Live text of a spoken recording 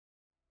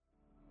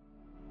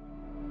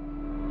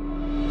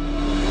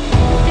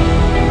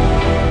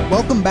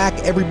Welcome back,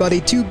 everybody,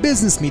 to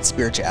Business Meets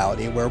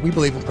Spirituality, where we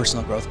believe in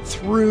personal growth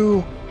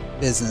through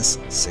business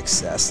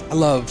success. I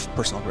love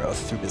personal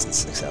growth through business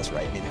success,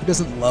 right? I mean, who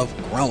doesn't love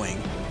growing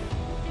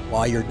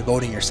while you're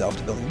devoting yourself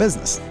to building a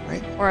business,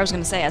 right? Or I was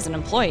going to say, as an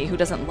employee, who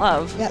doesn't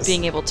love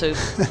being able to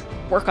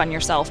work on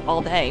yourself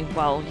all day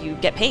while you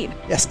get paid?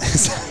 Yes,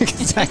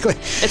 exactly.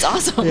 It's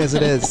awesome. Yes,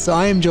 it is. So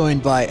I am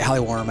joined by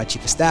Hallie Warner, my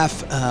chief of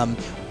staff.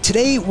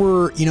 Today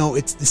we're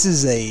going to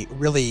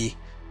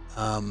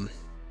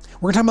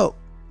talk about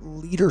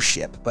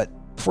leadership, but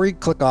before you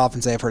click off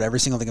and say I've heard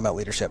every single thing about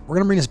leadership, we're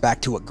going to bring us back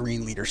to what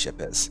green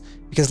leadership is,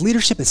 because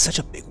leadership is such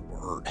a big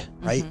word,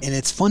 right? Mm-hmm. And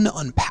it's fun to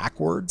unpack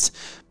words,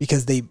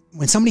 because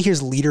when somebody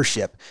hears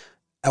leadership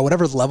at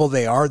whatever level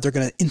they are, they're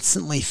going to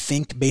instantly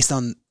think based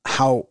on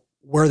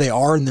where they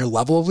are in their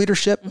level of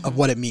leadership of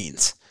what it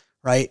means,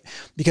 right?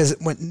 Because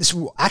this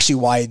is actually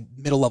why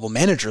middle level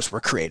managers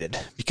were created,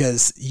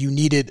 because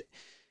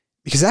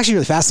it's actually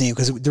really fascinating,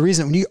 because the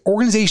reason when your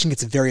organization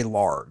gets very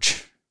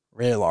large,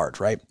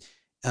 right?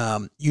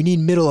 You need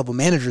middle level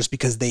managers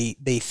because they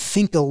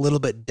think a little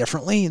bit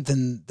differently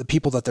than the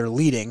people that they're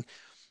leading.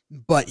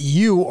 But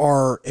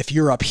if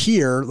you're up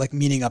here, like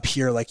meaning up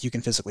here, like you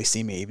can physically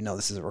see me, even though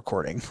this is a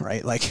recording,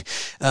 right? Like,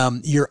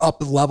 you're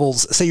up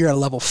levels, say you're at a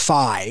level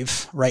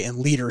 5, right?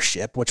 In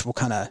leadership, which we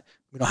don't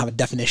have a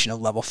definition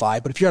of level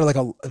 5, but if you're at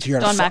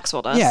Don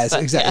Maxwell does. Yeah,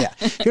 exactly. Yeah.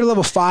 If you're at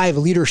level 5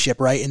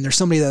 leadership, right? And there's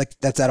somebody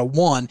that's at a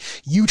 1,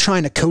 you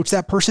trying to coach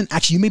that person,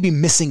 actually, you may be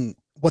missing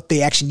what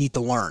they actually need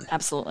to learn.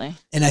 Absolutely.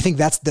 And I think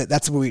that's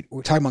what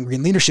we're talking about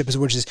green leadership I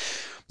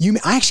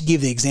actually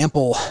gave the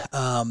example,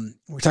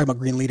 we're talking about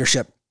green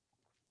leadership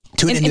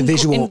to an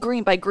individual.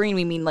 By green,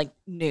 we mean like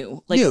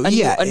new,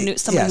 somebody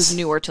who's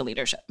newer to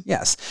leadership.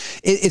 Yes.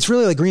 It's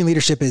really like green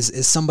leadership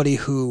is somebody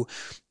who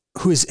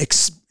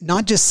is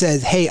not just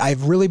says, hey,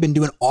 I've really been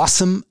doing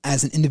awesome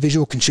as an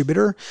individual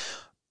contributor.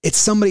 It's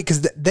somebody,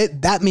 because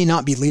that may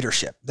not be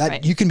leadership.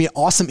 Right. You can be an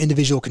awesome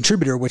individual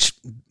contributor, which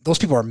those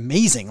people are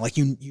amazing. Like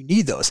you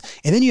need those.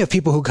 And then you have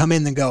people who come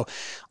in and go,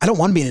 I don't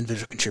want to be an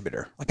individual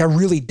contributor. Like I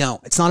really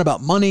don't. It's not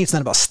about money. It's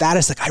not about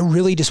status. Like I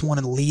really just want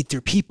to lead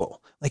through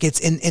people. Like it's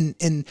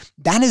and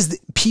that is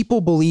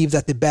people believe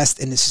that the best,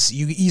 and this is,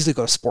 you easily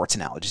go to sports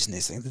analogies and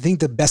these things. They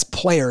think the best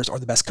players are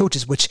the best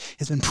coaches, which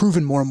has been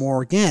proven more and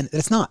more again that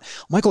it's not.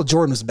 Michael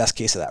Jordan was the best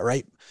case of that,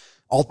 right?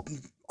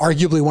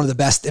 Arguably one of the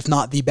best, if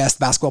not the best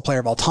basketball player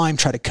of all time,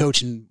 tried to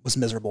coach and was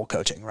miserable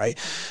coaching, right?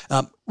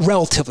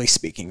 Relatively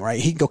speaking,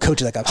 right? He can go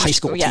coach like a high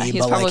school team.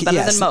 He's probably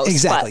better than most.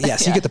 Exactly.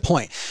 Yes. You get the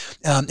point.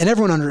 And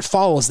everyone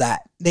follows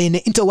that. They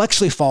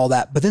intellectually follow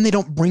that, but then they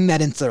don't bring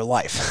that into their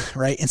life,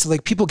 right? And so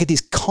like people get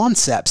these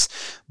concepts,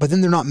 but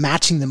then they're not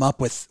matching them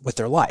up with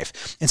their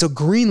life. And so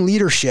green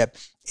leadership,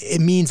 it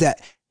means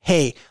that,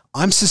 hey,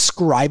 I'm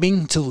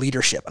subscribing to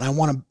leadership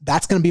and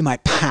that's going to be my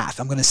path.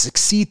 I'm going to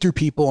succeed through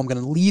people. I'm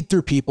going to lead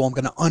through people. I'm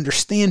going to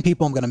understand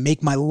people. I'm going to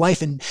make my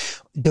life and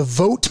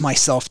devote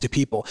myself to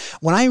people.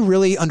 When I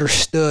really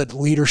understood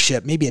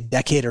leadership, maybe a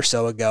decade or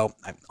so ago,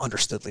 I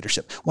understood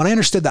leadership. When I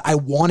understood that I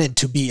wanted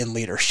to be in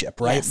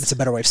leadership, right? Yes. It's a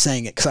better way of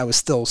saying it, because I was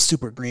still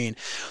super green.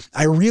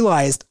 I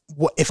realized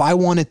if I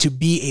wanted to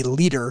be a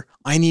leader,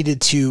 I needed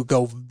to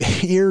go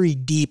very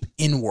deep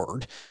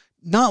inward,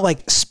 not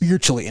like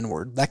spiritually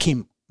inward. That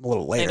came a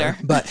little later,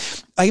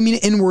 but I mean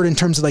inward in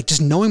terms of like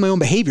just knowing my own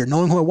behavior,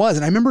 knowing who I was.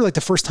 And I remember like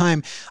the first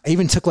time I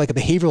even took like a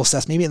behavioral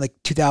assessment, maybe in like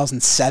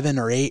 2007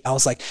 or 8, I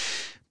was like,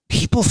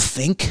 people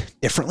think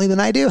differently than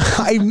I do.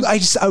 I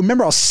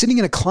remember I was sitting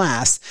in a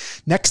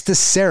class next to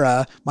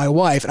Sarah, my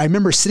wife, and I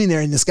remember sitting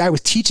there and this guy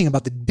was teaching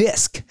about the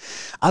disc.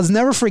 I'll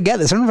never forget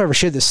this. I don't know if I ever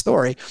shared this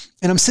story.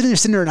 And I'm sitting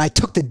there and I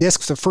took the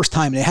disc for the first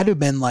time, and it had to have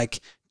been like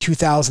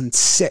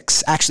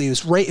 2006. Actually,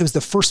 it was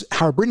the first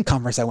Howard Brinton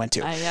conference I went to.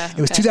 It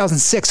was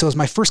 2006. So it was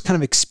my first kind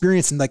of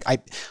experience. And like,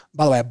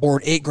 by the way, I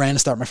borrowed $8,000 to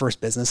start my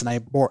first business. And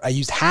I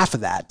used half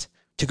of that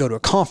to go to a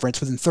conference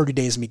within 30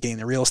 days of me getting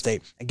the real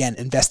estate. Again,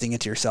 investing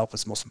into yourself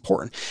was most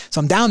important. So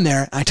I'm down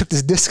there and I took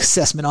this disc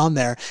assessment on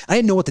there. I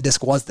didn't know what the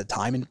disc was at the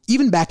time. And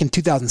even back in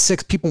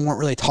 2006, people weren't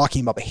really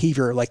talking about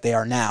behavior like they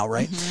are now.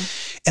 Right.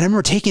 Mm-hmm. And I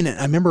remember taking it.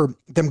 I remember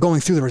them going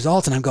through the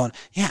results and I'm going,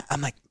 yeah,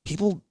 I'm like,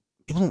 people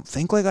don't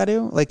think like I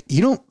do. Like,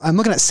 I'm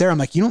looking at Sarah. I'm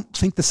like, you don't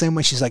think the same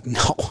way? She's like,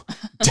 no,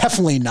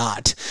 definitely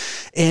not.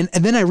 And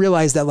then I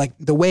realized that like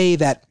the way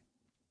that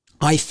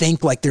I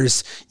think like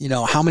there's,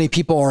 how many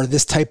people are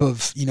this type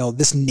of,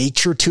 this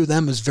nature to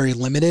them is very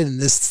limited,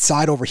 and this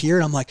side over here.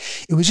 And I'm like,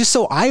 it was just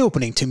so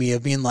eye-opening to me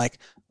of being like,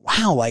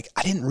 wow, like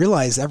I didn't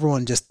realize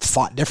everyone just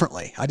thought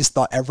differently. I just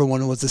thought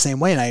everyone was the same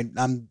way.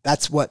 And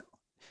that's what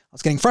I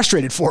was getting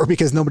frustrated for,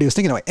 because nobody was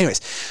thinking of it. Anyways,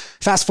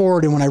 fast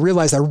forward. And when I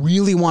realized I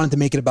really wanted to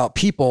make it about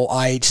people,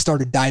 I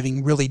started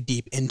diving really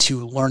deep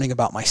into learning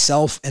about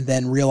myself, and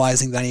then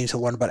realizing that I needed to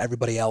learn about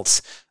everybody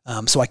else,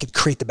 so I could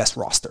create the best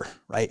roster,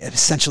 right? And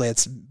essentially,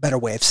 it's a better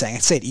way of saying it.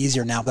 I say it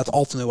easier now, but that's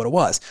ultimately what it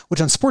was,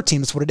 which on sport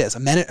teams is what it is.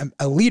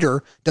 A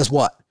leader does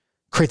what?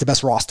 Create the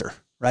best roster,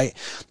 right?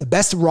 The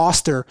best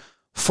roster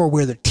for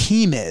where the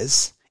team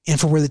is and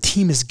for where the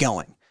team is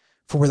going,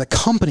 for where the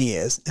company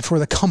is and for where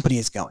the company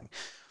is going.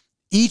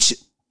 Each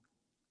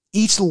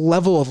each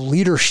level of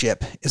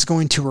leadership is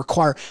going to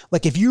require,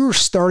 like if you're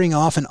starting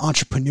off in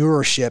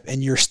entrepreneurship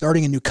and you're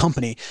starting a new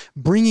company,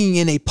 bringing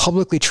in a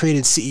publicly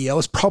traded CEO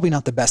is probably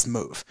not the best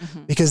move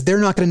because they're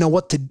not going to know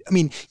what to, I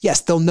mean,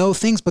 yes, they'll know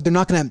things, but they're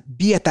not going to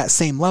be at that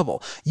same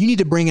level. You need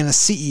to bring in a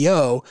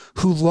CEO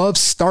who loves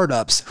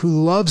startups,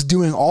 who loves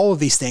doing all of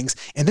these things.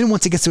 And then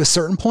once it gets to a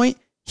certain point,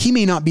 he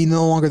may not be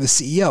no longer the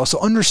CEO. So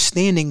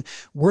understanding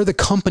where the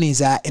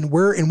company's at and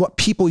where and what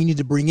people you need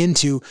to bring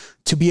into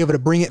to be able to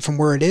bring it from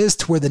where it is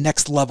to where the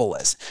next level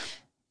is.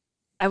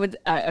 I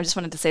just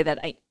wanted to say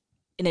that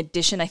in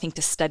addition, I think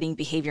to studying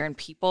behavior in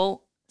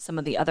people, some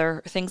of the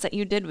other things that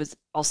you did was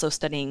also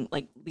studying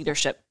like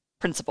leadership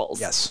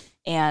principles. Yes.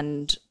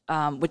 And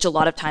which a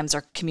lot of times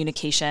are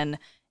communication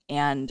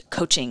and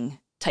coaching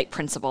type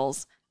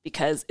principles,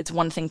 because it's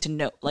one thing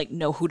to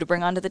know who to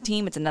bring onto the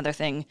team. It's another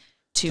thing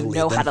to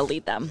know how to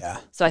lead them. Yeah.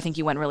 So I think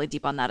you went really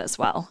deep on that as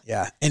well.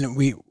 Yeah. And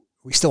we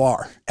still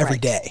are every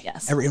day.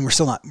 Yes. And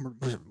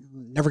we're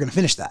never going to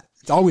finish that.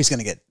 It's always going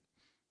to get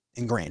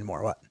ingrained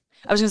more. What?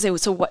 I was going to say,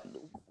 so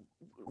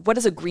what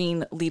does a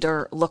green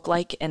leader look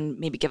like? And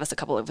maybe give us a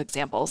couple of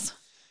examples.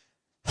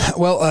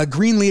 Well, a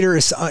green leader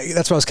is,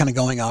 that's what I was kind of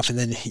going off. And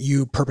then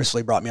you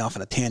purposefully brought me off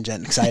on a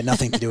tangent because I had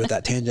nothing to do with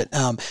that tangent.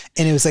 And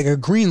it was like a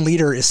green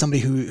leader is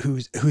somebody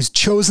who's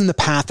chosen the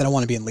path that I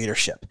want to be in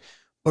leadership,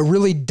 but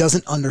really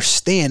doesn't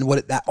understand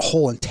what that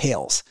whole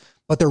entails,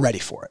 but they're ready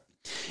for it.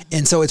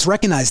 And so it's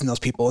recognizing those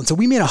people. And so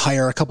we made a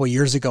hire a couple of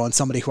years ago on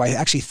somebody who I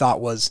actually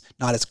thought was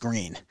not as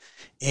green.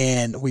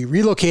 And we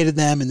relocated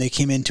them and they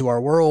came into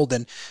our world.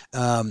 And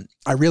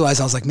I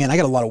realized, I was like, man, I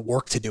got a lot of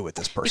work to do with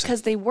this person.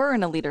 Because they were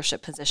in a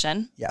leadership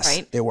position. Yes,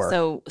 right? They were.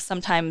 So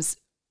sometimes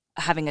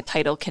having a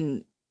title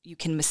you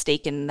can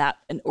mistake in that,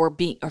 or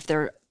if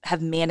they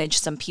have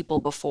managed some people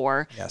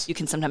before, yes, you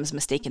can sometimes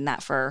mistake in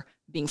that for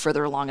being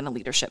further along in a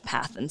leadership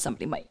path than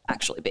somebody might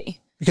actually be.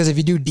 Because if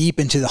you do deep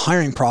into the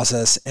hiring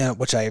process,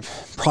 which I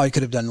probably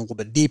could have done a little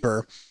bit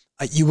deeper,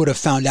 you would have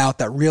found out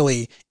that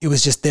really it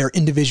was just their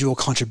individual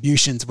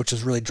contributions, which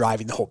was really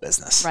driving the whole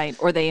business. Right.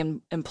 Or they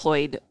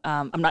employed,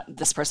 I'm not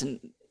this person,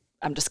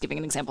 I'm just giving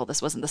an example.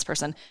 This wasn't this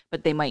person,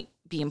 but they might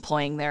be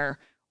employing their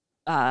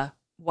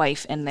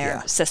wife and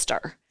their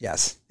sister.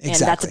 Yes,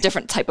 exactly. And that's a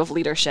different type of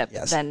leadership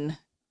than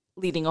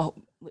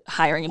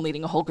hiring and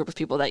leading a whole group of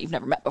people that you've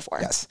never met before.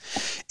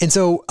 Yes. And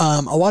so a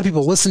lot of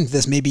people listening to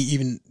this, maybe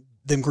even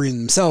them green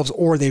themselves,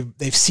 or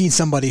they've seen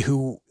somebody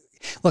who,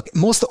 look,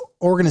 most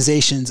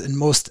organizations and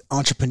most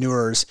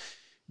entrepreneurs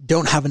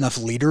don't have enough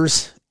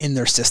leaders in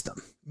their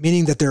system,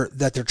 meaning that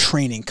they're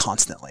training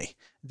constantly.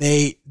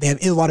 They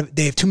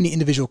have too many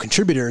individual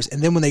contributors.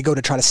 And then when they go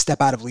to try to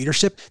step out of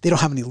leadership, they don't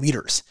have any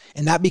leaders.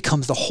 And that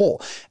becomes the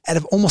whole. Out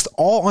of almost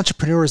all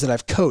entrepreneurs that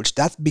I've coached,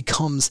 that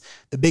becomes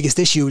the biggest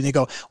issue. And they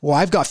go, well,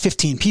 I've got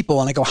 15 people.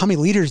 And I go, how many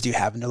leaders do you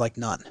have? And they're like,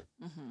 none.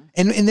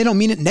 And they don't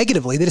mean it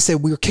negatively. They just say,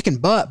 we were kicking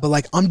butt, but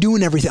like, I'm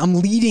doing everything. I'm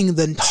leading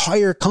the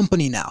entire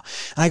company now.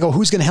 And I go,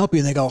 who's going to help you?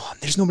 And they go,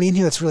 there's nobody in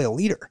here that's really a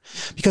leader.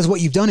 Because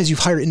what you've done is you've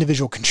hired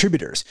individual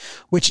contributors,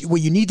 which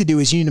what you need to do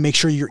is you need to make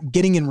sure you're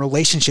getting in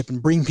relationship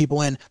and bringing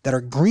people in that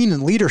are green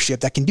in leadership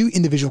that can do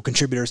individual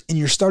contributors. And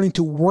you're starting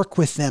to work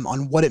with them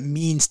on what it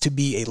means to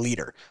be a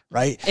leader,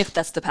 right? If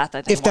that's the path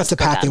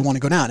they want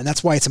to go down. And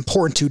that's why it's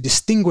important to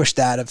distinguish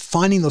that of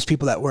finding those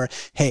people that were,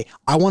 hey,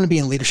 I want to be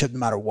in leadership no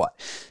matter what.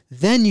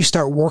 Then you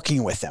start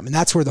working with them. And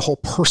that's where the whole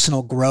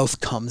personal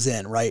growth comes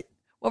in, right?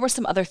 What were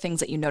some other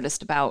things that you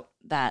noticed about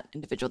that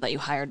individual that you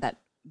hired that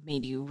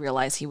made you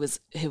realize he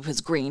was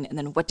green? And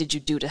then what did you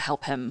do to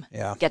help him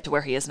get to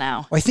where he is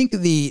now? Well, I think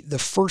the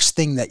first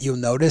thing that you'll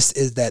notice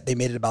is that they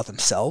made it about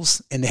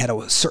themselves and they had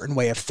a certain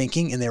way of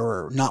thinking and they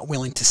were not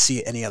willing to see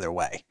it any other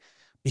way.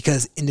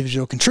 Because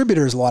individual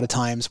contributors a lot of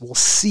times will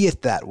see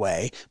it that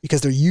way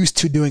because they're used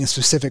to doing a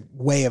specific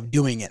way of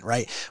doing it,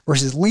 right?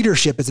 Versus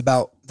leadership is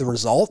about the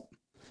result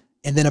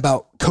and then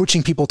about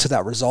coaching people to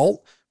that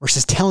result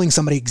versus telling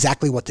somebody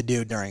exactly what to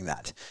do during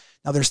that.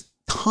 Now, there's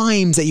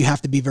times that you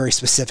have to be very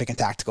specific and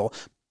tactical,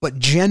 but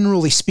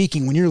generally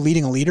speaking, when you're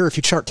leading a leader, if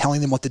you start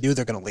telling them what to do,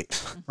 they're going to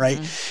leave, right?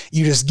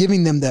 You're just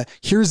giving them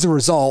here's the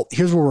result,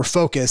 here's where we're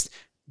focused,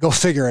 go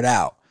figure it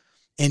out.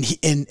 And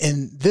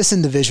this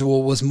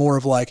individual was more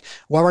of like,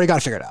 well, I already got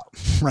to figure it out,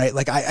 right?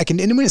 Like I can,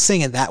 and when it's saying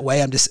it that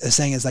way, I'm just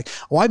saying it's like,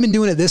 well, I've been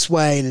doing it this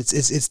way and it's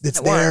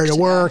there, it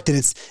worked, and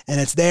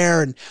it's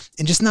there, and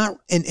just not,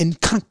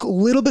 and kind of a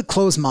little bit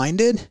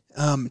closed-minded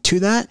to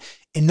that,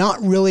 and not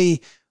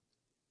really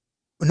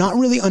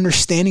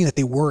understanding that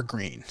they were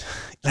green.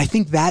 And I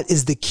think that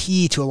is the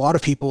key to a lot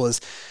of people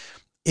is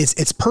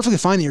it's perfectly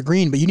fine that you're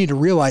green, but you need to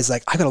realize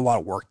like, I got a lot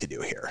of work to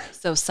do here.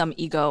 So some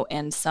ego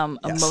and some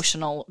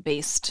emotional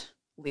based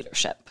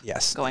leadership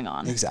going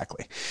on.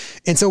 Exactly.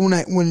 And so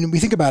when we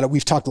think about it,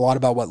 we've talked a lot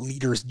about what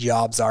leaders'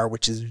 jobs are,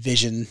 which is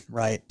vision,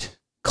 right?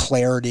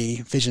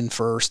 Clarity, vision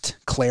first,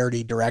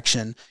 clarity,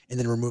 direction, and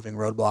then removing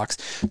roadblocks.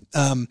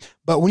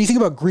 But when you think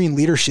about green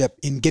leadership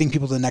in getting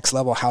people to the next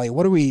level, Hallie,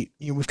 what do we've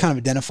kind of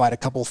identified a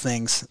couple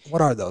things.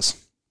 What are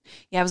those?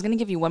 Yeah, I was going to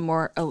give you one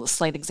more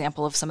slight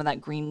example of some of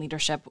that green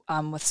leadership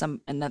with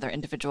another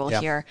individual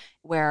here,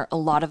 where a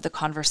lot of the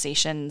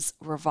conversations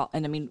revolve.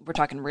 And I mean, we're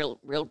talking real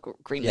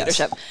green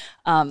leadership,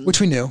 which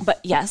we knew.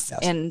 But yes.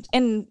 And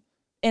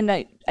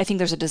I think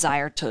there's a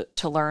desire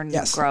to learn,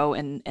 grow,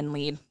 and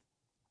lead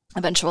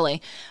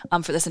eventually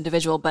for this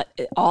individual. But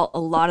a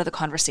lot of the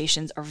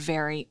conversations are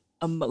very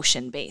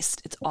emotion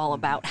based. It's all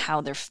about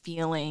how they're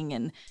feeling,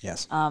 and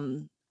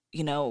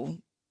you know,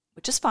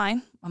 which is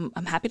fine.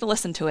 I'm happy to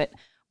listen to it.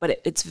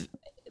 But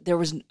there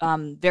was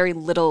very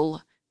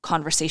little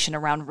conversation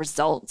around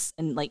results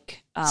and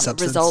like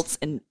results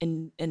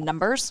in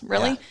numbers,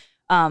 really,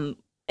 and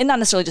not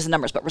necessarily just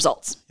numbers, but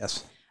results.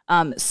 Yes.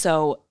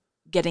 So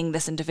getting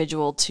this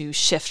individual to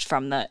shift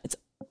from it's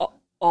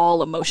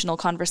all emotional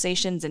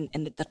conversations and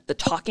the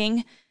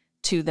talking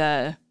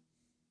to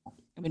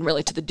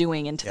really to the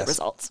doing and to the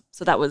results.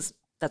 So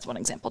that's one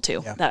example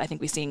too that I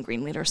think we see in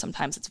green leaders.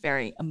 Sometimes it's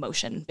very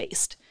emotion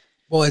based.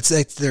 Well, it's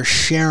like they're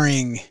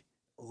sharing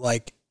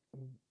like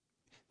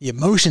the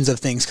emotions of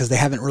things because they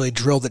haven't really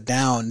drilled it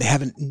down. They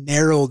haven't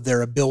narrowed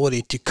their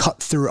ability to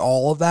cut through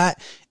all of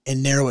that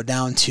and narrow it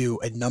down to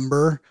a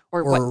number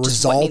or a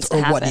result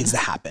or what needs to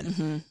happen.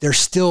 Mm-hmm. They're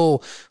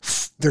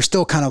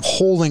still kind of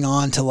holding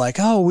on to like,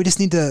 oh, we just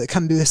need to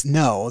kind of do this.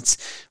 No,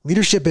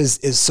 leadership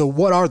is so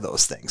what are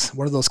those things?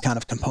 What are those kind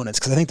of components?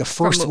 Because I think the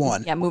first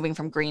one. Yeah, moving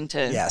from green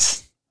to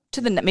to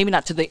the maybe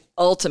not to the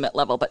ultimate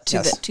level, but to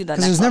the next level.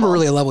 Because there's never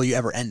really a level you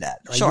ever end at.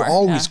 Right? Sure, you're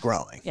always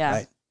growing. Yeah.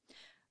 Right?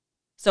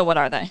 So what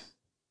are they?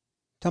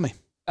 Tell me.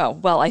 Oh,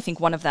 well, I think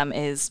one of them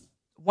is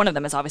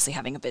obviously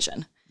having a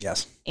vision.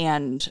 Yes.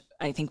 And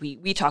I think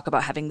we talk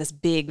about having this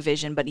big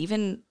vision, but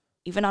even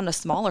on a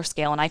smaller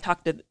scale, and I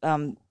talk to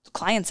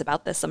clients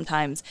about this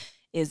sometimes,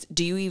 is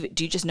do you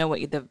just know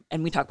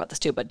and we talk about this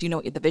too, but do you know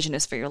what the vision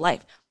is for your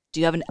life? Do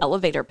you have an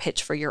elevator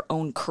pitch for your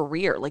own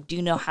career? Like, do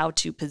you know how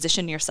to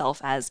position yourself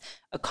as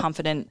a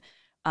confident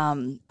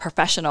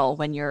professional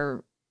when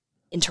you're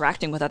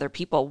interacting with other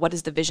people? What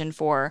is the vision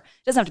for?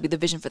 It doesn't have to be the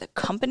vision for the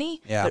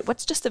company, but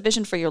what's just the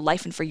vision for your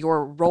life and for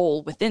your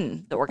role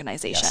within the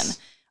organization? Yes.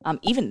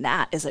 Even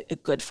that is a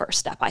good first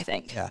step, I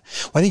think. Yeah.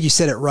 Well, I think you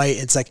said it right.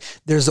 It's like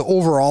there's the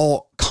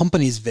overall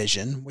company's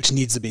vision, which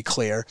needs to be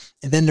clear.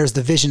 And then there's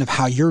the vision of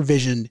how your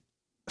vision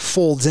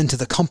folds into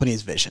the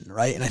company's vision,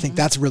 right? And I think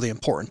that's really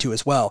important too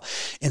as well.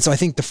 And so I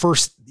think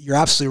you're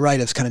absolutely right,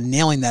 is kind of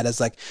nailing that as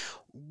like,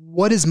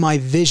 what is my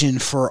vision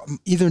for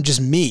either just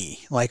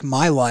me, like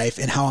my life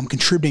and how I'm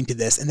contributing to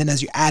this? And then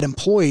as you add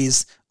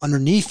employees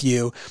underneath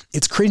you,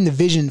 it's creating the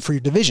vision for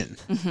your division,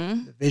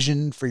 the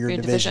vision for your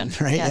division,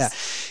 right?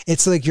 Yes. Yeah.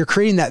 It's like you're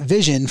creating that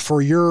vision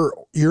for your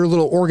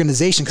little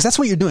organization. Cause that's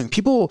what you're doing.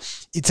 People,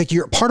 it's like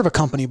you're part of a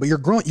company, but you're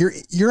growing,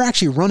 you're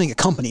actually running a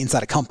company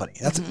inside a company.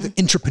 That's the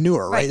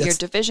entrepreneur, right? Your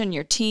division,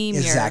 your team.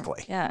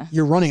 Exactly.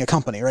 You're running a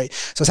company, right?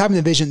 So it's having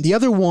the vision. The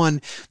other one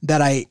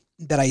that I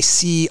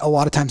see a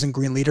lot of times in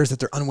green leaders that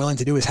they're unwilling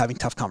to do is having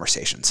tough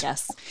conversations.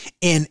 Yes.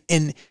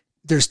 And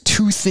there's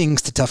two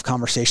things to tough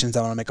conversations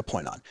I want to make a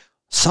point on.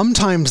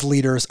 Sometimes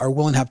leaders are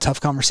willing to have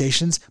tough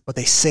conversations, but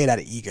they say it out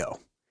of ego.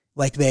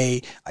 Like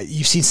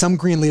you've seen some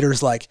green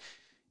leaders, like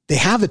they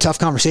have the tough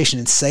conversation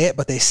and say it,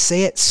 but they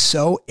say it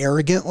so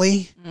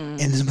arrogantly and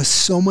with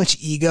so much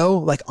ego,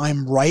 like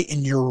I'm right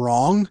and you're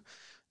wrong,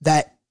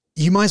 that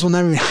you might as well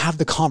not even have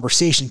the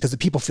conversation because the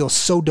people feel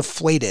so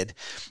deflated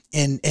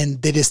and then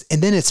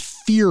it's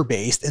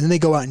fear-based, and then they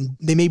go out and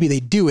they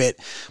do it,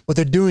 but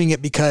they're doing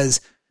it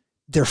because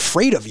they're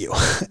afraid of you.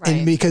 Right.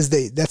 And because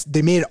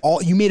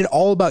you made it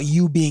all about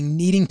you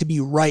needing to be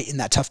right in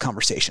that tough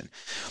conversation.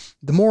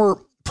 The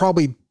more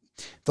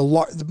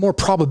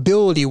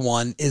probability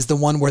one is the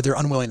one where they're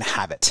unwilling to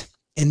have it.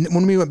 And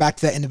when we went back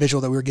to that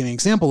individual that we were giving an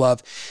example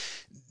of,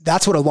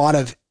 that's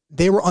what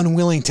they were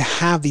unwilling to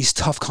have these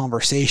tough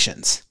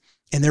conversations.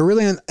 And they're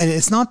really, and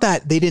it's not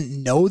that they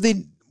didn't know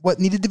what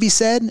needed to be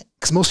said,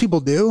 because most people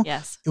do.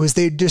 Yes. It was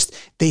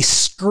they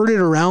skirted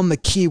around the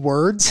key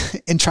words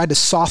and tried to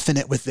soften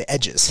it with the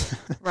edges.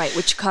 Right,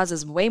 which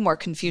causes way more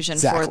confusion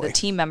for the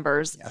team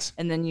members. Yes.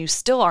 And then you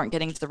still aren't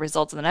getting to the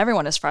results, and then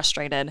everyone is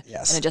frustrated.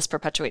 Yes. And it just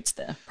perpetuates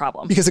the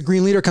problem. Because a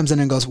green leader comes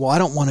in and goes, well, I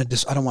don't want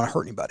to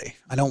hurt anybody.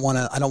 I don't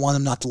want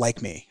them not to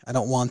like me. I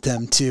don't want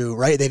them to,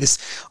 right?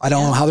 I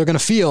don't know how they're going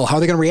to feel. How are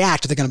they going to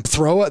react? Are they going to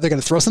throw it? They're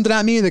going to throw something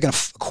at me. They're going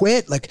to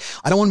quit. Like,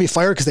 I don't want to be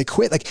fired because they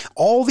quit. Like,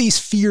 all these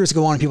fears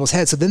go on in people's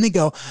heads. So then they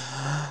go,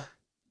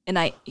 and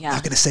I'm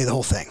not going to say the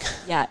whole thing.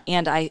 Yeah.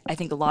 And I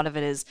think a lot of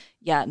it is,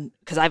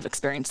 because I've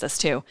experienced this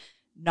too,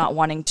 not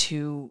wanting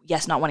to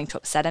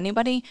upset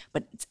anybody,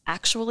 but it's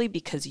actually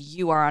because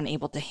you are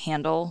unable to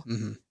handle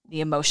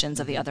the emotions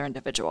of the other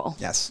individual.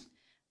 Yes.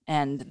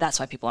 And that's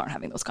why people aren't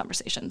having those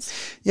conversations.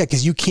 Yeah,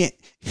 because you can't.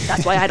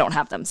 That's why I don't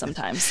have them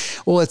sometimes.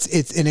 Well,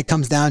 it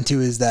comes down to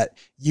is that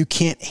you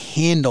can't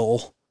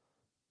handle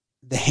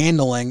the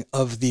handling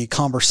of the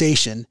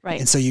conversation. Right.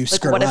 And so you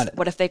skirt around it.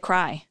 What if they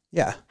cry?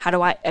 Yeah. How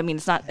do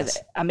it's not,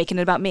 I'm making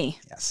it about me.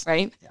 Yes.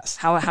 Right? Yes.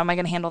 How am I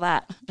going to handle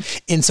that?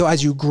 And so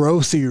as you grow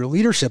through your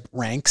leadership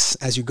ranks,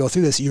 as you go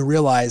through this, you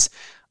realize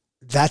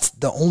that's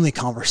the only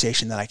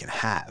conversation that I can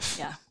have.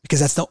 Yeah. because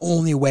that's the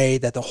only way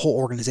that the whole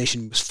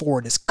organization moves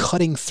forward, is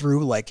cutting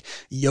through, like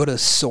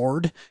Yoda's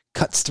sword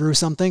cuts through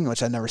something,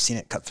 which I've never seen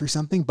it cut through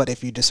something. But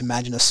if you just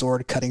imagine a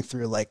sword cutting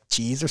through like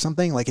cheese or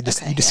something, like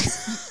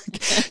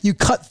you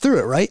cut through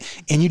it,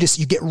 right? And you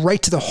get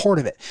right to the heart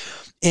of it.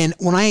 And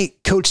when I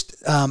coached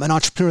an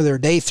entrepreneur the other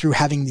day through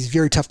having these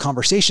very tough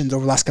conversations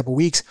over the last couple of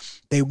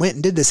weeks, they went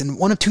and did this. And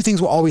one of two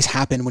things will always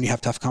happen when you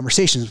have tough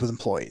conversations with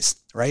employees,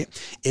 right?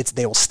 It's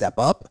they will step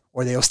up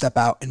or they will step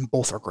out, and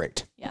both are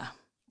great. Yeah.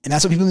 And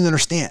that's what people need to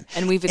understand.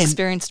 And we've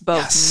experienced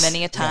both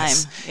many a time.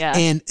 Yes. Yeah.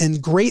 And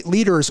great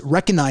leaders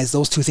recognize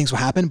those two things will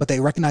happen, but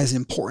they recognize the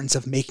importance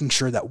of making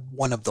sure that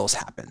one of those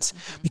happens.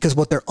 Because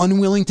what they're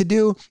unwilling to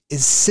do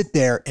is sit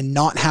there and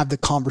not have the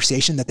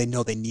conversation that they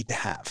know they need to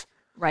have.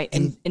 Right.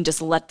 And just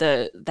let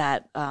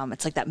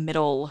it's like that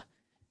middle,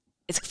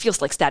 it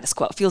feels like status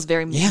quo. It feels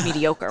very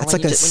mediocre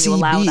when you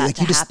allow that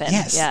to happen.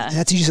 Yes. Yeah. And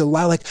that's, you just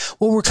allow, like,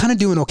 well, we're kind of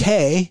doing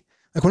okay.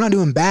 Like, we're not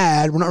doing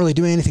bad. We're not really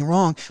doing anything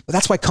wrong. But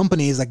that's why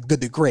companies like Good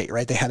to Great,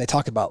 right? They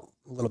talk about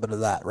a little bit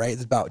of that, right?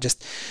 It's about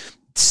just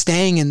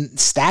staying in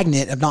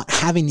stagnant, of not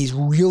having these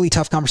really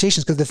tough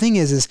conversations. Because the thing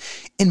is,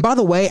 and by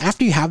the way,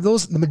 after you have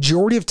those, the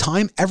majority of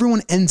time,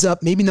 everyone ends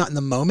up, maybe not in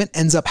the moment,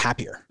 ends up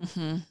happier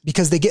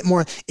because they get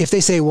more, if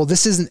they say, well,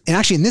 this isn't, and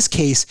actually in this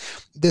case,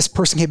 this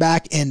person came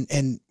back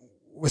and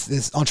with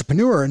this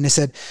entrepreneur, and they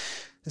said,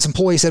 this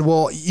employee said,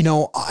 well,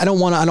 I don't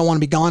want to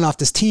be gone off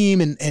this team.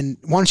 And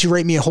why don't you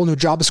write me a whole new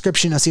job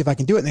description? I'll see if I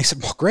can do it. And they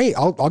said, well, great.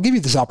 I'll give you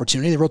this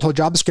opportunity. They wrote the whole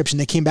job description.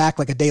 They came back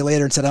like a day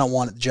later and said, I don't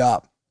want the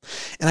job.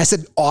 And I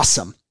said,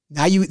 awesome.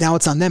 Now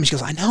it's on them. She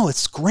goes, I know,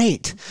 it's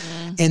great.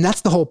 And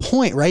that's the whole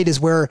point, right? Is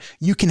where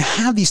you can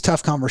have these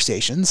tough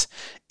conversations.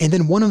 And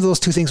then one of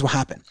those two things will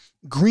happen.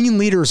 Green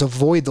leaders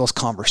avoid those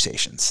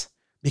conversations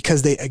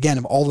because they, again,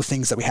 of all the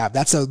things that we have,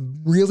 that's a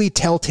really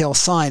telltale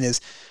sign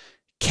is,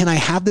 can I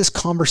have this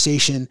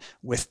conversation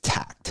with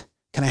tact?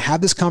 Can I have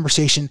this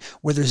conversation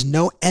where there's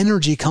no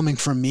energy coming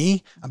from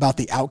me about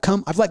the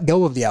outcome? I've let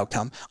go of the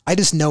outcome. I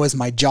just know as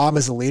my job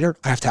as a leader,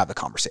 I have to have the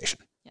conversation.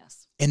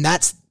 Yes. And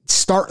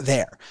start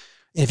there.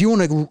 And if you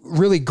want to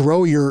really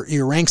grow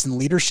your ranks in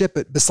leadership,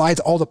 but besides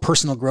all the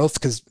personal growth,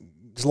 because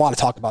there's a lot of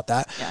talk about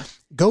that,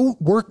 go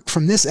work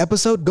from this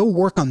episode, go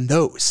work on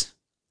those.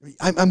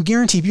 I'm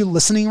guaranteed if you're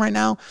listening right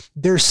now,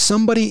 there's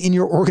somebody in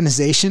your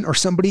organization or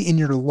somebody in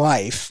your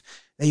life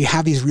that you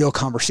have these real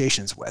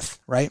conversations with,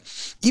 right?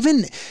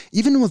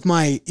 Even with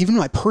my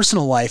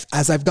personal life,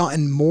 as I've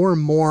gotten more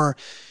and more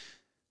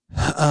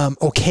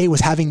okay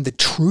with having the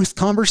truth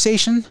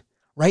conversation,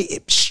 right?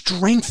 It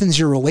strengthens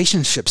your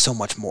relationship so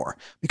much more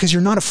because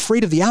you're not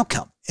afraid of the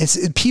outcome.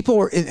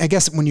 I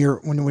guess when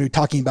we're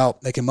talking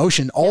about like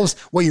emotion,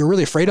 what you're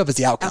really afraid of is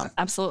the outcome.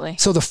 Absolutely.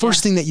 So the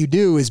first thing that you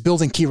do is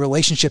building key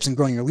relationships and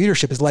growing your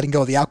leadership is letting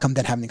go of the outcome,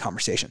 then having the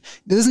conversation.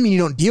 It doesn't mean you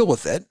don't deal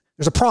with it.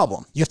 There's a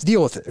problem. You have to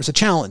deal with it. There's a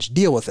challenge.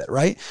 Deal with it,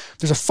 right?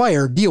 There's a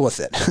fire. Deal with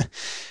it.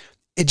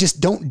 It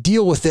just don't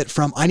deal with it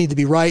from, I need to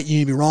be right. You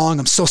need to be wrong.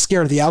 I'm so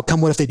scared of the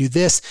outcome. What if they do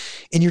this?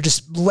 And you're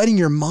just letting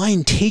your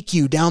mind take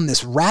you down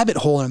this rabbit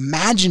hole and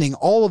imagining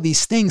all of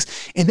these things.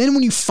 And then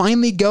when you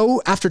finally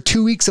go after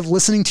 2 weeks of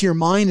listening to your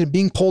mind and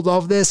being pulled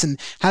off this and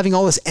having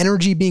all this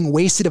energy being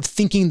wasted of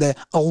thinking the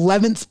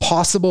 11th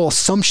possible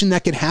assumption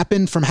that could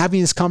happen from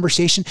having this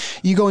conversation,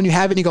 you go and you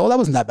have it and you go, oh, that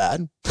wasn't that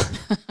bad.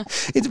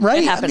 It's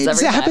right.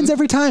 It happens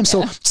every time.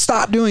 So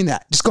stop doing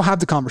that. Just go have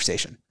the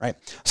conversation. Right.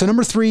 So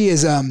number 3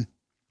 is,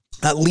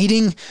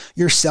 leading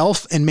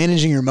yourself and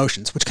managing your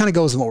emotions, which kind of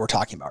goes in what we're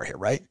talking about here,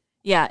 right?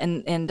 Yeah.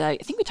 And I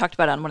think we talked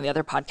about it on one of the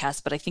other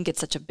podcasts, but I think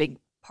it's such a big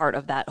part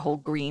of that whole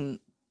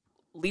green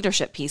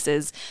leadership piece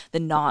is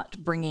the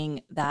not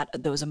bringing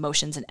those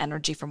emotions and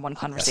energy from one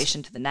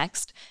conversation to the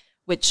next,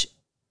 which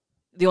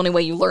the only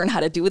way you learn how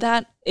to do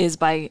that is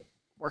by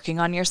working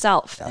on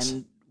yourself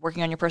and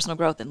working on your personal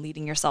growth and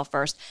leading yourself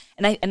first.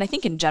 And I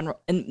think in general,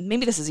 and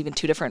maybe this is even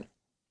two different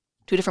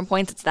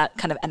points, it's that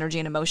kind of energy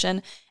and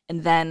emotion.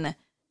 And then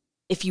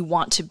if you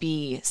want to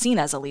be seen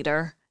as a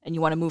leader and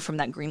you want to move from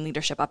that green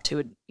leadership up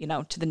to,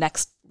 to the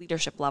next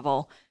leadership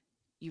level,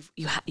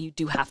 you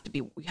have to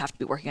be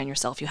working on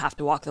yourself. You have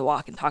to walk the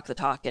walk and talk the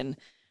talk and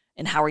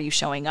how are you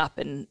showing up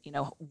and,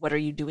 what are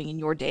you doing in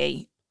your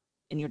day,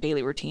 in your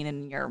daily routine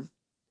and your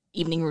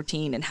evening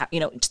routine and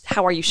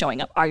how are you showing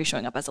up? Are you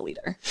showing up as a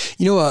leader?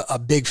 A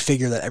big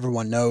figure that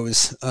everyone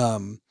knows,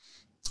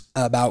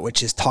 about,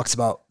 which talks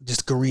about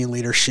just green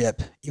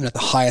leadership, even at the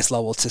highest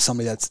level to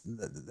somebody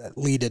that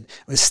leaded,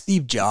 was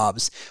Steve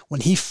Jobs.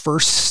 When he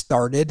first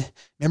started,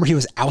 remember he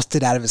was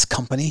ousted out of his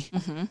company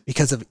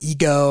because of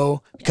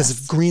ego, because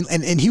of green,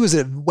 and he was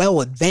a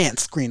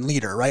well-advanced green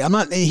leader, right?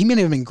 He may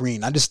not have been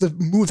green. I just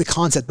moved the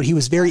concept, but he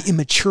was very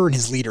immature in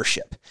his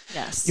leadership.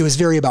 Yes. It was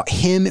very about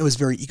him. It was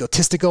very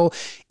egotistical.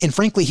 And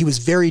frankly, he was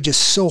very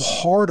just so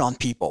hard on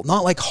people,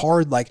 not like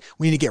hard, like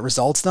we need to get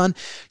results done.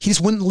 He just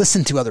wouldn't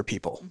listen to other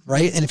people.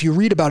 Right. And if you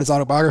read about his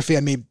autobiography,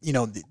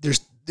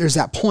 there's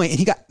that point, and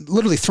he got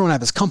literally thrown out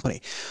of his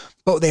company.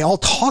 But they all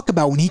talk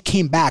about when he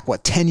came back,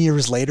 10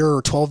 years later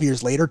or 12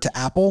 years later to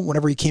Apple,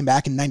 whenever he came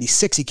back in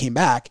 96, he came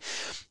back,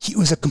 he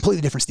was a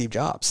completely different Steve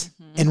Jobs.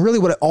 Mm-hmm. And really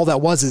what all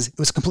that was is it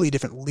was a completely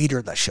different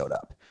leader that showed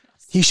up.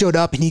 He showed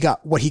up and he got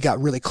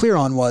really clear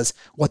on was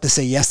what to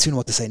say yes to and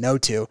what to say no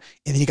to.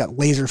 And then he got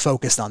laser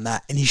focused on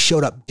that and he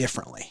showed up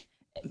differently.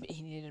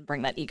 He didn't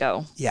bring that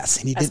ego. Yes.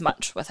 And he didn't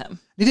much with him.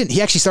 He didn't.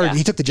 He actually started,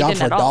 he took the job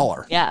for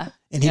 $1. Yeah.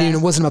 And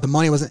it wasn't about the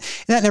money. And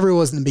that never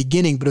was in the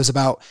beginning, but it was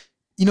about,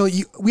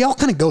 we all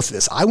kind of go through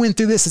this. I went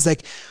through this. It's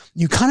like,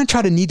 you kind of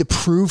try to need to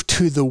prove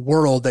to the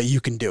world that you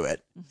can do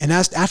it. And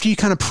after you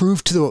kind of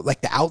prove to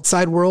the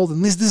outside world,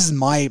 and this is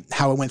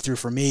how it went through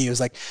for me. It was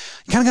like,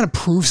 you kind of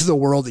prove to the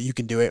world that you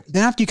can do it.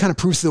 Then after you kind of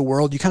prove to the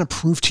world, you kind of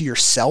prove to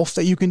yourself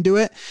that you can do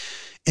it.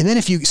 And then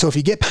if you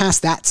get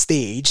past that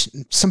stage,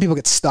 some people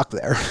get stuck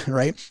there,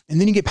 right? And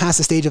then you get past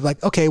the stage of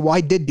like, okay, well,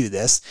 I did do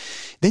this.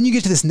 Then you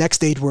get to this next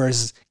stage where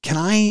is, can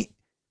I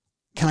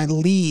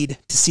lead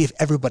to see if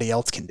everybody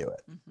else can do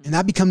it? Mm-hmm. And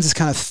that becomes this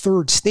kind of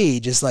third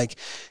stage is like,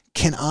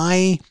 can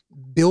I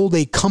build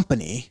a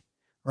company,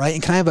 right?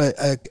 And can I have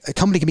a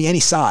company can be any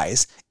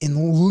size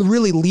and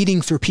really leading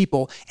through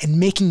people and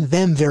making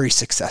them very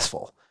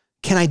successful?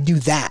 Can I do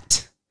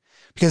that?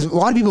 Because a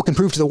lot of people can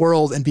prove to the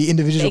world and be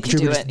individual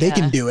contributors. They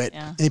can do it.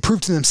 And they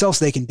prove to themselves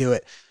they can do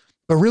it.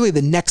 But really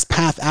the next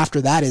path after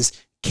that is,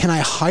 can I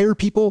hire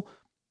people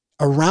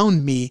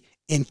around me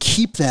and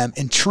keep them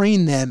and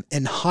train them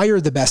and hire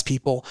the best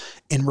people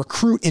and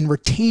recruit and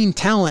retain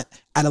talent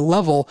at a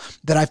level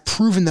that I've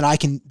proven that I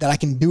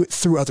can do it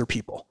through other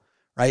people,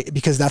 right?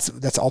 Because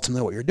that's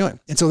ultimately what you're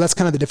doing. And so that's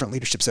kind of the different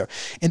leaderships there.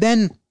 And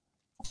then,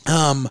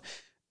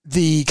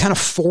 the kind of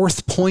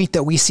fourth point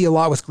that we see a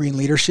lot with green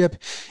leadership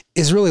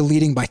is really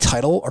leading by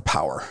title or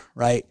power,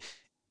 right?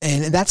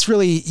 And that's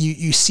really,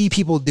 you see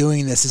people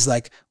doing this is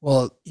like,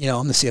 well,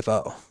 I'm the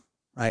CFO,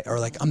 right? Or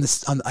like,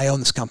 I own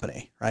this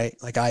company, right?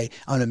 Like I'm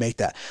going to make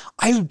that.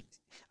 I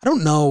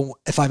don't know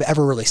if I've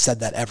ever really said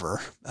that ever,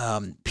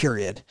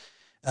 period.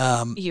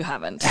 You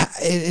haven't.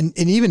 And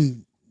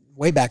even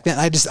way back then,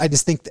 I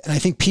just think, and I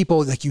think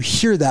people like you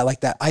hear that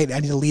like that. I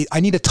need to lead. I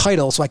need a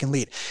title so I can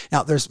lead.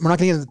 Now we're not going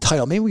to get into the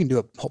title. Maybe we can do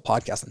a whole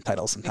podcast on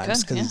titles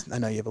sometimes because I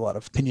know you have a lot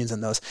of opinions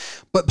on those.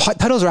 But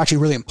titles are actually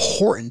really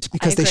important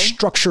because they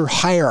structure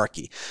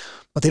hierarchy,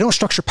 but they don't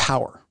structure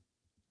power.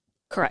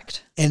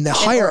 Correct. And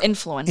the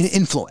influence.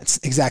 Influence.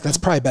 Exactly. That's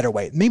probably a better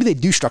way. Maybe they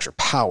do structure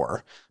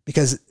power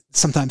because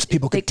sometimes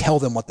people could tell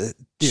them what to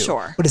do.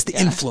 Sure. But it's the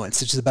influence,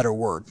 which is a better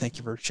word. Thank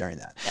you for sharing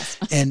that. Yes.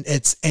 And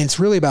it's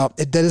really about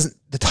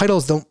the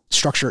titles don't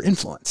structure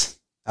influence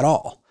at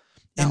all.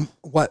 No. And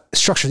what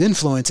structures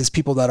influence is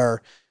people that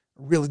are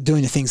really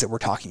doing the things that we're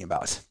talking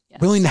about. Yes.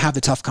 Willing to have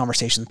the tough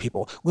conversations with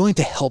people, willing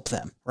to help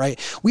them, right?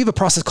 We have a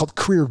process called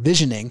career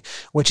visioning,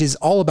 which is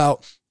all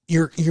about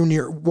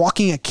you're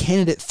walking a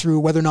candidate through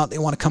whether or not they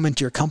want to come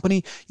into your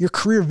company. You're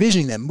career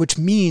visioning them, which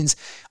means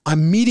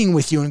I'm meeting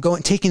with you and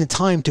taking the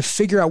time to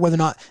figure out whether or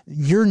not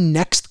your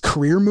next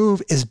career move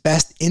is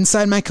best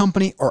inside my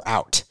company or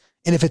out.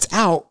 And if it's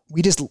out,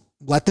 we just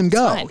let them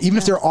go, even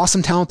if they're an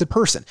awesome, talented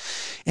person.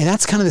 And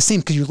that's kind of the same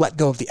because you let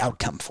go of the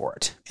outcome for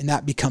it. And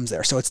that becomes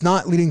there. So it's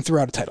not leading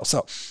throughout a title.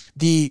 So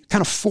the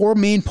kind of 4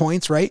 main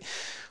points, right?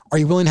 Are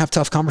you willing to have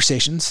tough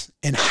conversations?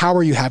 And how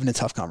are you having a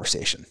tough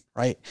conversation,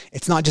 right?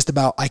 It's not just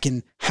about,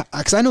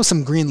 because I know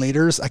some green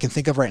leaders I can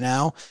think of right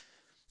now.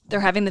 They're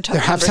having the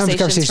tough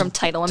conversations from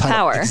title and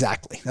power.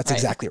 Exactly. That's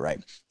exactly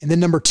right. And then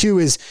number 2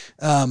 is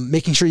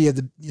making sure you have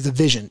the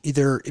vision.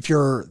 Either if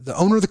you're the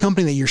owner of the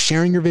company that you're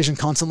sharing your vision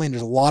constantly, and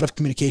there's a lot of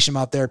communication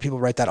out there. People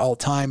write that all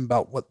the time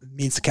about what it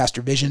means to cast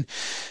your vision.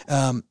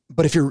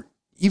 But if you're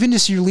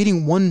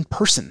leading one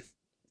person,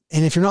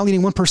 and if you're not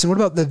leading one person, what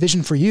about the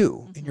vision for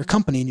you and your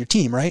company and your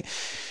team, right?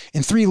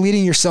 And 3,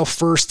 leading yourself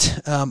first,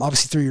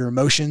 obviously through your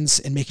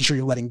emotions and making sure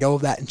you're letting go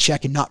of that and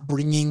check and not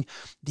bringing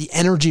the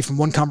energy from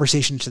one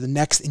conversation to the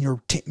next, and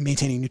you're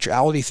maintaining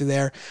neutrality through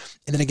there.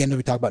 And then again,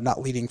 we talk about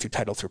not leading through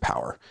title, through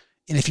power.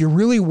 And if you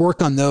really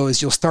work on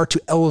those, you'll start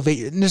to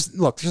elevate. And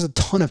there's a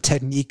ton of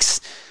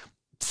techniques,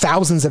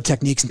 thousands of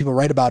techniques, and people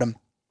write about them.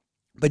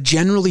 But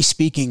generally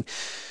speaking,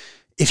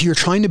 if you're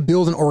trying to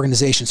build an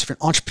organization, so if you're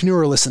an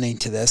entrepreneur listening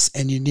to this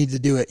and you need to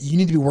do it, you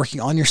need to be working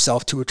on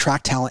yourself to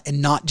attract talent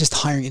and not just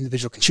hiring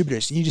individual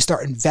contributors. You need to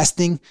start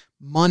investing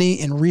money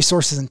and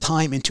resources and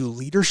time into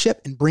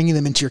leadership and bringing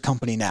them into your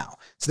company now.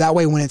 So that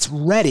way, when it's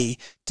ready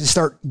to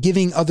start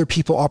giving other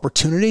people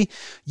opportunity,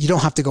 you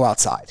don't have to go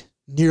outside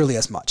nearly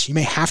as much. You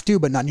may have to,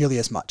 but not nearly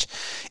as much.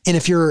 And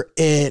if you're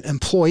an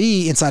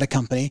employee inside a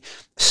company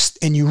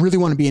and you really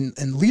want to be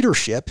in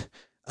leadership,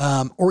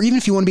 or even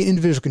if you want to be an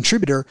individual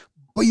contributor,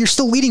 but you're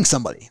still leading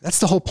somebody. That's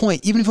the whole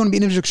point. Even if you want to be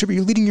an individual contributor,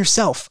 you're leading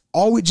yourself.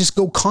 Always just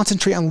go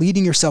concentrate on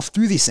leading yourself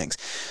through these things.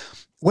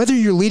 Whether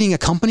you're leading a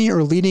company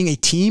or leading a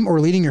team or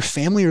leading your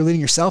family or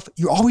leading yourself,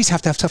 you always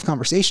have to have tough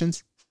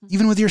conversations,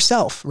 even with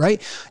yourself,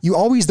 right? You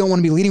always don't want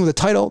to be leading with a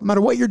title, no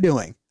matter what you're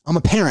doing. I'm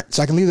a parent,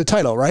 so I can lead the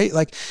title, right?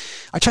 Like,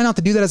 I try not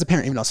to do that as a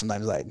parent, even though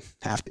sometimes I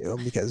have to,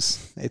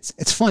 because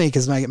it's funny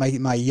because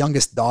my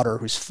youngest daughter,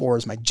 who's 4,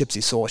 is my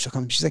gypsy soul. She'll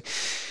come and she's like,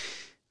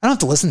 I don't have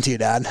to listen to you,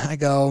 Dad. I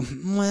go,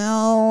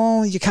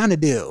 well, you kind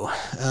of do.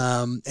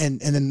 And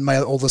then my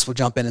oldest will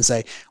jump in and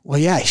say, well,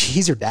 yeah,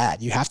 he's your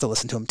dad. You have to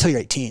listen to him until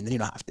you're 18. Then you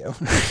don't have to.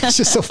 It's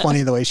just so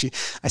funny the way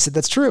I said,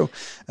 that's true.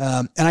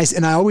 But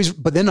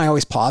then I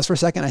always pause for a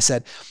second. I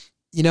said,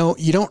 you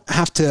don't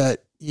have to,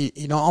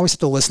 you don't always have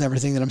to listen to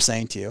everything that I'm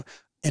saying to you.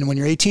 And when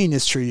you're 18,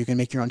 it's true, you can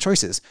make your own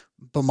choices.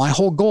 But my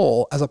whole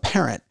goal as a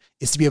parent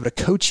is to be able to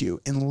coach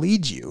you and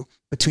lead you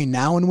between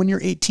now and when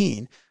you're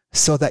 18,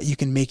 so that you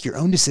can make your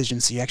own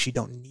decisions, so you actually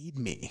don't need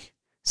me,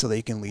 so that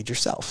you can lead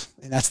yourself.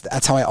 And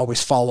that's how I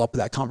always follow up with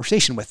that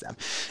conversation with them.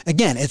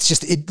 Again,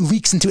 it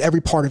leaks into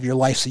every part of your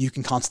life, so you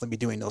can constantly be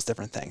doing those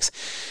different things.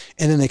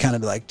 And then they kind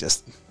of like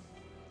just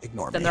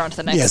ignore me. Then they're on to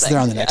the next thing. Yes, they're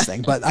on the next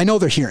thing. But I know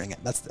they're hearing it.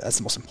 That's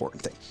the most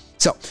important thing.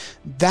 So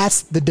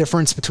that's the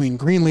difference between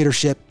green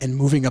leadership and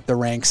moving up the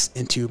ranks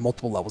into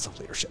multiple levels of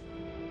leadership.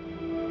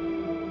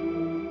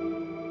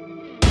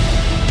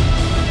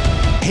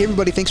 Hey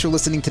everybody, thanks for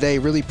listening today.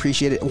 Really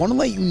appreciate it. I want to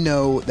let you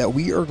know that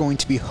we are going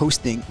to be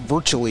hosting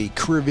virtually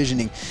Career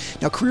Visioning.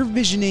 Now, Career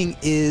Visioning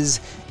is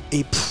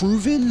a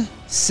proven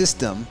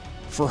system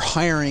for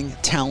hiring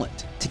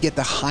talent to get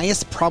the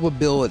highest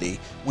probability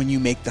when you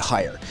make the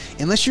hire.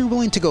 Unless you're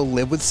willing to go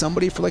live with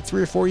somebody for like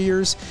 3 or 4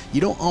 years,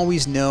 you don't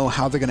always know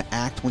how they're going to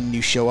act when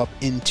you show up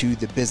into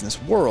the business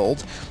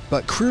world.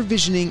 But Career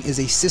Visioning is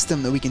a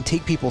system that we can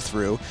take people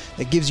through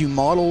that gives you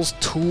models,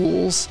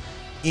 tools,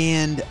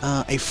 and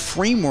a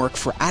framework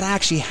for how to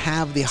actually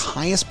have the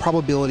highest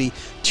probability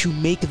to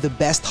make the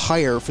best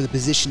hire for the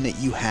position that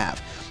you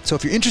have. So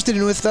if you're interested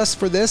in with us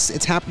for this,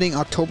 it's happening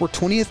October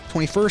 20th,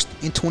 21st,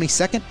 and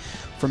 22nd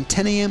from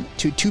 10 a.m.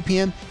 to 2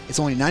 p.m. It's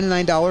only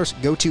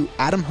 $99. Go to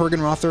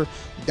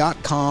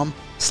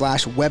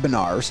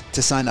adamhergenrother.com/webinars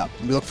to sign up.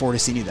 And we look forward to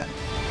seeing you then.